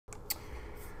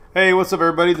Hey, what's up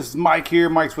everybody? This is Mike here,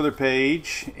 Mike's Weather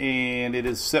Page, and it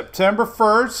is September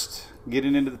 1st,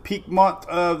 getting into the peak month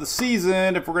of the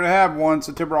season, if we're going to have one.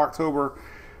 September, October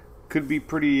could be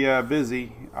pretty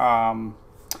busy. We're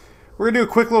going to do a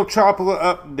quick little tropical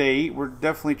update. We're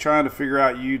definitely trying to figure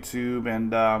out YouTube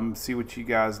and see what you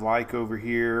guys like over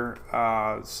here.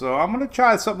 So I'm going to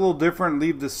try something a little different,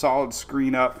 leave this solid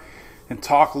screen up and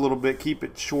talk a little bit, keep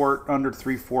it short, under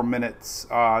 3-4 minutes.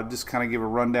 Just kind of give a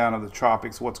rundown of the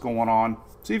tropics, what's going on.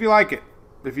 See if you like it.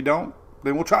 If you don't,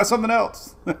 then we'll try something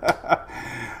else. So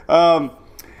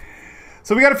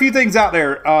we got a few things out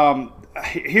there.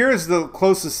 Here is the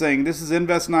closest thing. This is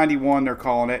Invest 91, they're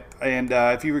calling it. And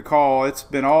if you recall, it's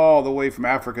been all the way from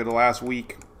Africa the last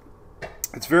week.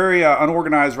 It's very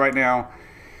unorganized right now.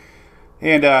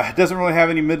 And it doesn't really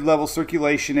have any mid-level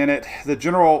circulation in it. The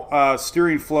general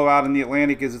steering flow out in the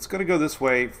Atlantic is it's going to go this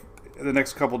way the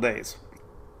next couple days.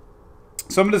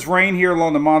 Some of this rain here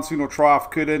along the monsoonal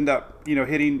trough could end up,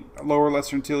 hitting lower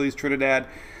Western Antilles, Trinidad,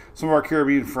 some of our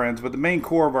Caribbean friends. But the main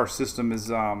core of our system is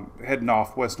heading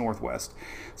off west-northwest.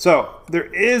 So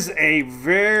there is a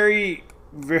very,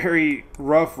 very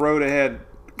rough road ahead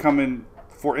coming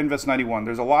for Invest 91.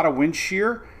 There's a lot of wind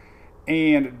shear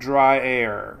and dry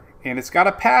air. And it's got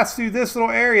to pass through this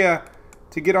little area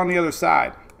to get on the other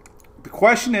side. The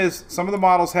question is, some of the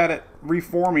models had it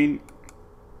reforming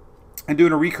and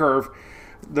doing a recurve.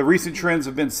 The recent trends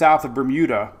have been south of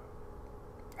Bermuda.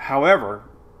 However,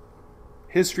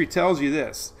 history tells you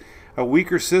this. A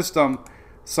weaker system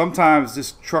sometimes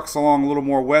just trucks along a little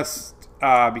more west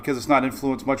because it's not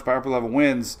influenced much by upper level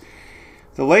winds.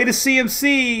 The latest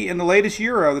CMC and the latest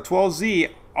Euro, the 12Z,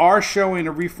 are showing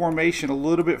a reformation a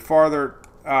little bit farther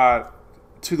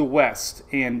to the west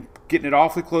and getting it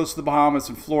awfully close to the Bahamas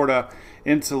and Florida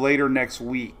into later next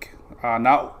week.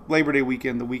 Not Labor Day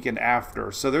weekend, the weekend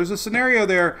after. So there's a scenario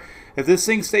there. If this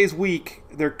thing stays weak,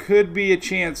 there could be a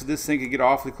chance that this thing could get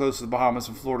awfully close to the Bahamas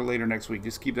and Florida later next week.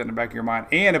 Just keep that in the back of your mind.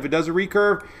 And if it does a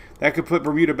recurve, that could put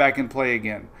Bermuda back in play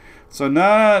again. So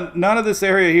none of this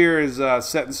area here is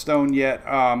set in stone yet.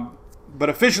 But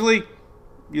officially,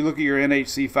 you look at your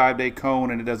NHC 5-day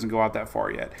cone and it doesn't go out that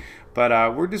far yet.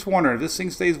 But we're just wondering, if this thing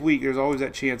stays weak, there's always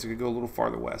that chance it could go a little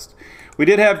farther west. We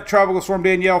did have Tropical Storm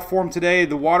Danielle form today.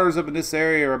 The waters up in this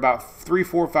area are about 3,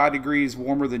 4, 5 degrees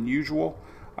warmer than usual,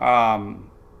 than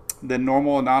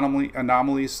normal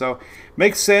anomalies. So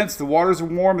makes sense. The waters are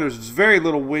warm. There's very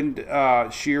little wind,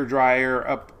 shear, dry air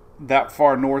up that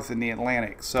far north in the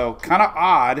Atlantic. So kind of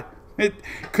odd. It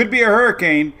could be a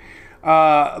hurricane.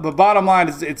 But bottom line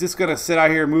is it's just going to sit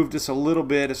out here and move just a little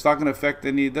bit. It's not going to affect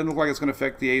any. It doesn't look like it's going to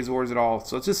affect the Azores at all.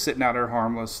 So it's just sitting out there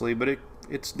harmlessly. But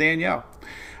it's Danielle.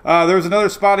 There's another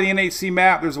spot on the NHC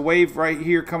map. There's a wave right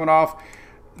here coming off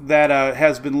that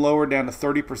has been lowered down to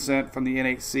 30% from the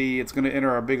NHC. It's going to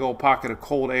enter a big old pocket of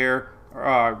cold air,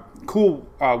 cool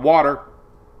water,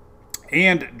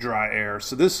 and dry air.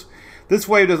 So this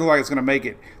wave doesn't look like it's going to make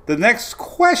it. The next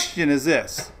question is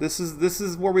this. This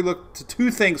is where we look to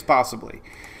two things possibly.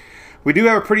 We do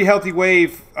have a pretty healthy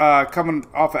wave coming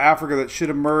off of Africa that should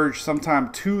emerge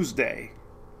sometime Tuesday.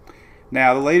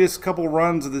 Now, the latest couple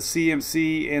runs of the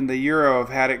CMC and the Euro have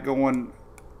had it going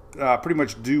pretty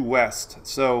much due west.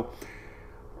 So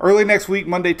early next week,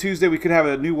 Monday, Tuesday, we could have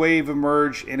a new wave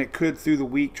emerge, and it could through the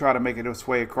week try to make it its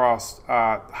way across.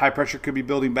 High pressure could be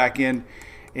building back in.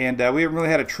 And we haven't really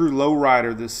had a true low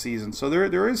rider this season. So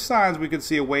there is signs we could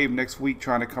see a wave next week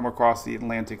trying to come across the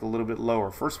Atlantic a little bit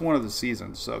lower. First one of the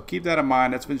season. So keep that in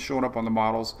mind. That's been showing up on the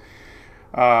models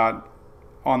on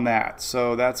that.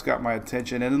 So that's got my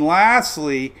attention. And then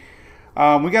lastly,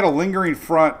 we got a lingering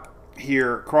front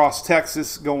here across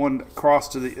Texas going across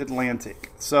to the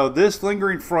Atlantic. So this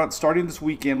lingering front starting this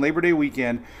weekend, Labor Day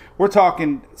weekend, we're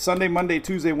talking Sunday, Monday,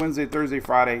 Tuesday, Wednesday, Thursday,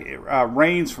 Friday.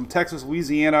 Rains from Texas,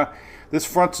 Louisiana. This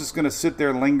front's just going to sit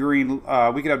there lingering.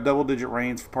 We could have double-digit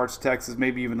rains for parts of Texas,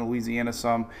 maybe even Louisiana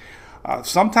some.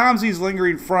 Sometimes these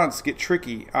lingering fronts get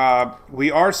tricky.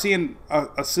 We are seeing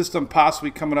a system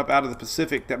possibly coming up out of the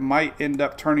Pacific that might end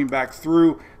up turning back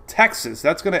through Texas.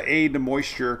 That's going to aid the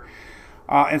moisture.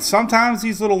 And sometimes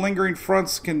these little lingering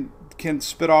fronts can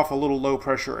spit off a little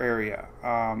low-pressure area.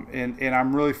 And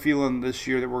I'm really feeling this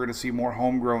year that we're going to see more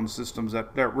homegrown systems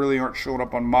that really aren't showing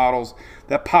up on models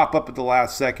that pop up at the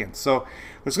last second. So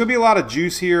there's going to be a lot of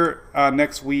juice here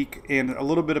next week, and a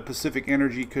little bit of Pacific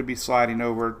energy could be sliding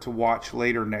over to watch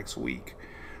later next week.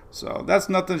 So that's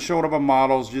nothing showing up on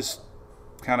models, just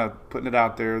kind of putting it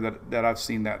out there that I've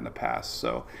seen that in the past.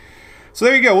 So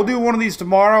there you go. We'll do one of these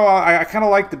tomorrow. I kind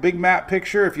of like the big map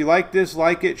picture. If you like this,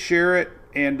 like it, share it.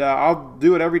 And I'll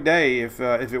do it every day if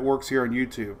it works here on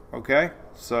YouTube. Okay?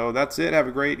 So that's it. Have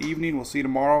a great evening. We'll see you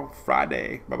tomorrow,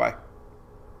 Friday. Bye-bye.